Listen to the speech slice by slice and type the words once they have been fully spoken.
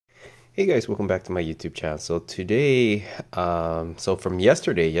Hey guys, welcome back to my YouTube channel. So today, so from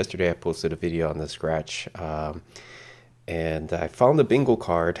yesterday I posted a video on the scratch, and I found a bingo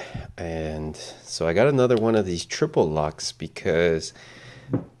card, and so I got another one of these triple lucks because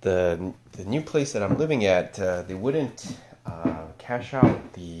the new place that I'm living at, they wouldn't cash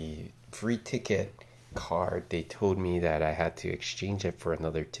out the free ticket card. They told me that I had to exchange it for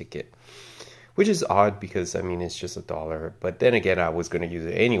another ticket, which is odd because I mean it's just $1. But then again, I was going to use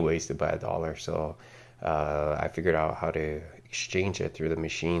it anyways to buy $1, so I figured out how to exchange it through the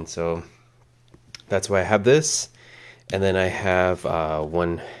machine. So that's why I have this, and then I have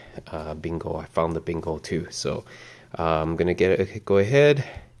one bingo. I found the bingo too, so I'm gonna go ahead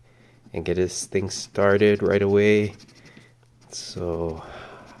and get this thing started right away. So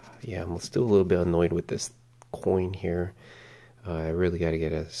yeah, I'm still a little bit annoyed with this coin here. I really got to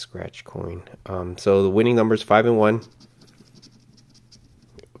get a scratch coin. So the winning number is 5 and 1.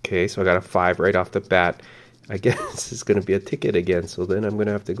 Okay, so I got a 5 right off the bat. I guess it's going to be a ticket again, so then I'm going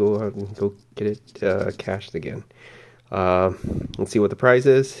to have to go out and go get it cashed again. Let's see what the prize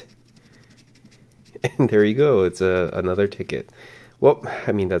is. And there you go, it's another ticket. Well,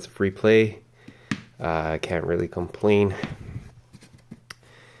 I mean, that's a free play. I can't really complain.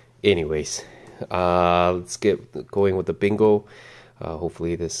 Anyways, let's get going with the bingo.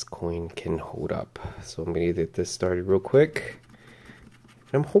 Hopefully this coin can hold up. So I'm gonna get this started real quick.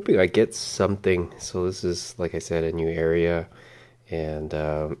 I'm hoping I get something. So this is, like I said, a new area, and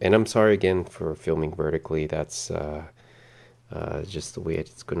I'm sorry again for filming vertically. That's just the way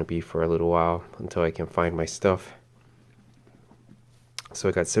it's gonna be for a little while until I can find my stuff. So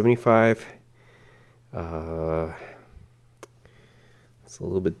I got 75. It's a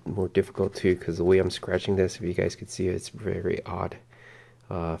little bit more difficult too because the way I'm scratching this, if you guys could see it, it's very odd.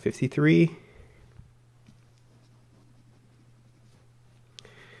 53.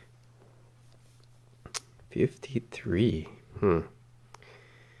 53.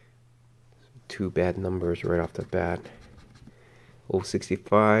 Two bad numbers right off the bat.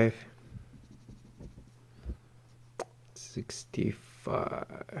 65. 65.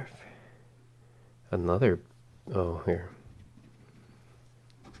 Another. Oh, here.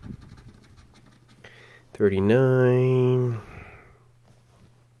 39.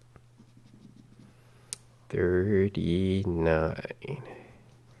 39.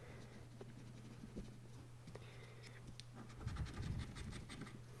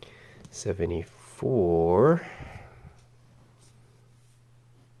 74.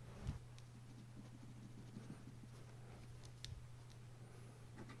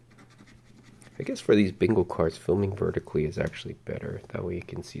 I guess for these bingo cards, filming vertically is actually better. That way you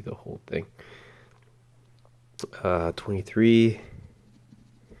can see the whole thing. 23.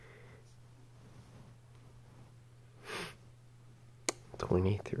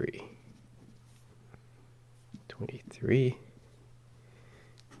 23. 23.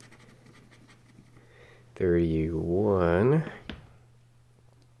 31.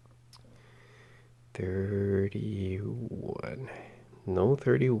 31. No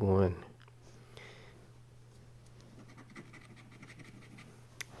 31.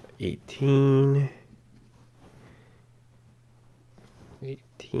 18.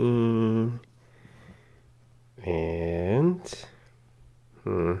 18. And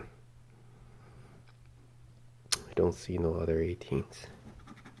I don't see no other 18s.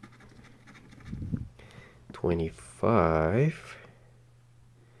 25.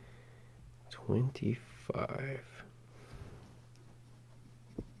 25.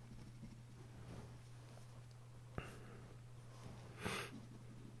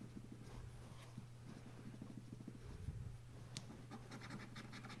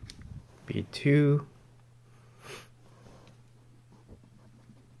 B2.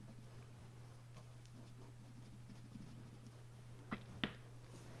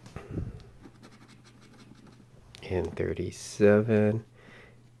 And 37.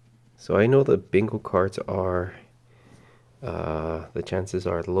 So I know the bingo cards are, the chances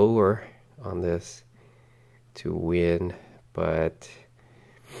are lower on this to win, but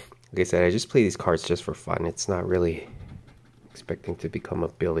like I said, I just play these cards just for fun. It's not really expecting to become a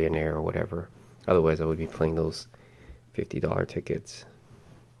billionaire or whatever. Otherwise, I would be playing those $50 tickets,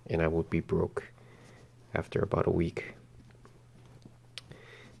 and I would be broke after about a week.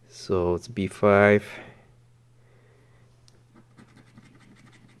 So it's B5.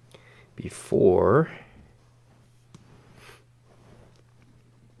 B4.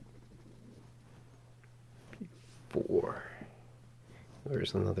 B4.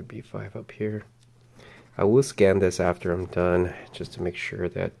 There's another B5 up here. I will scan this after I'm done just to make sure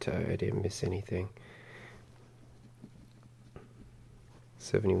that I didn't miss anything.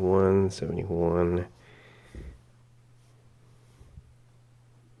 71, 71.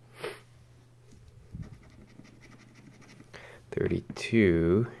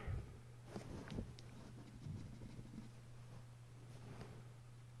 32.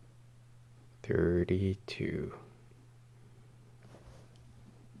 32.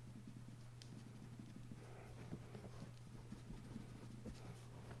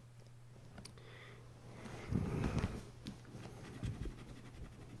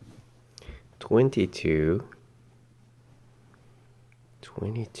 22.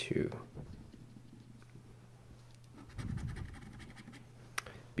 22.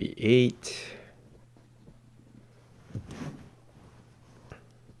 Be 8.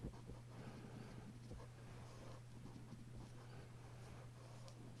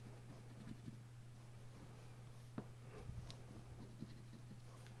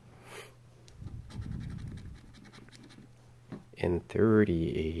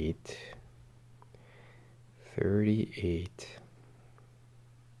 38. 38.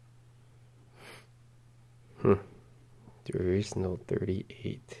 There is no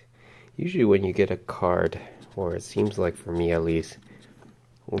 38. Usually when you get a card, or it seems like for me at least,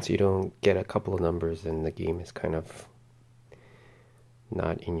 once you don't get a couple of numbers, then the game is kind of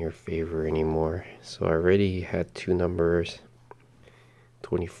not in your favor anymore. So I already had 2 numbers,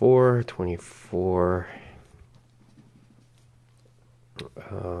 24, 24,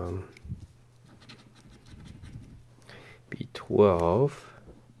 B12.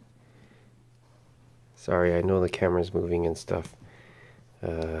 Sorry, I know the camera's moving and stuff,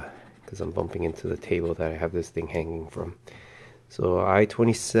 because I'm bumping into the table that I have this thing hanging from. So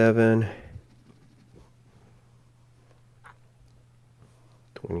I-27,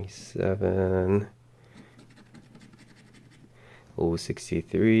 27,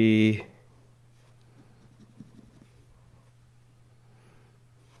 O63,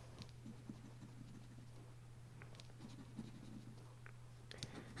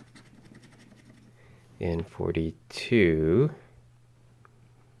 and 42.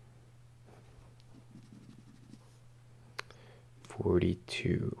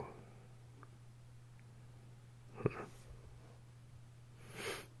 42.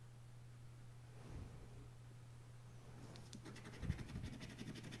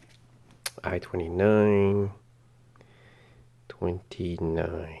 I-29,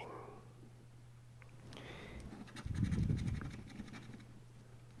 29.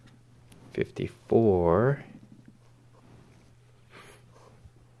 54.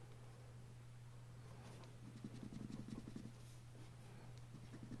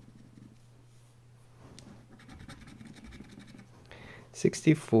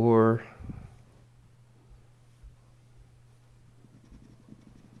 64.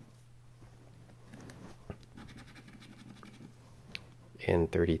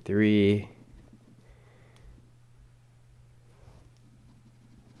 And 33.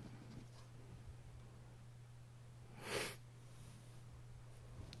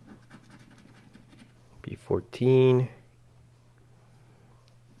 B14.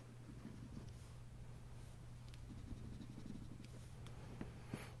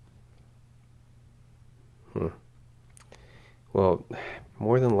 Well,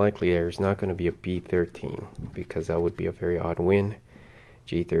 more than likely there's not going to be a B13 because that would be a very odd win.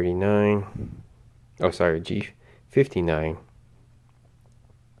 G39. Oh, sorry, G59.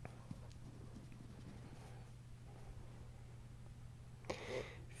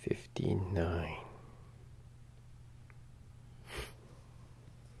 '59.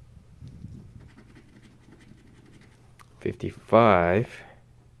 '55.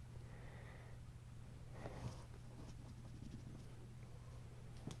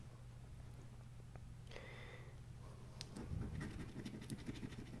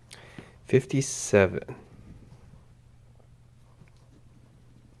 57.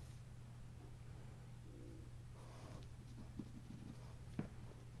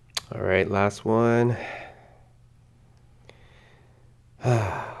 All right, last one.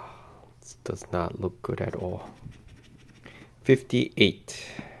 This does not look good at all. 58.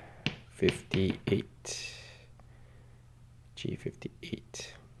 58. G58.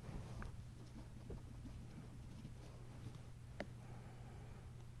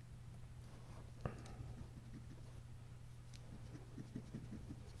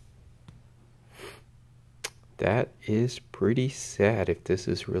 That is pretty sad if this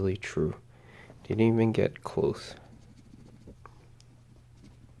is really true. Didn't even get close.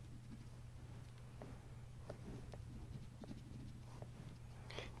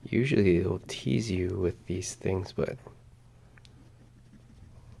 Usually they'll tease you with these things, but I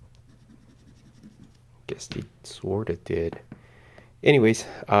guess they sort of did. Anyways,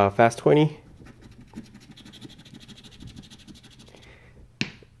 fast 20.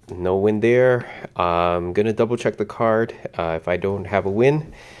 No win there. I'm gonna double check the card. If I don't have a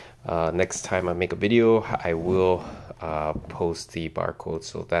win, next time I make a video, I will post the barcode.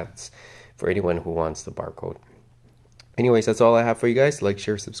 So that's for anyone who wants the barcode. Anyways, that's all I have for you guys. Like,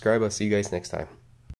 share, subscribe. I'll see you guys next time.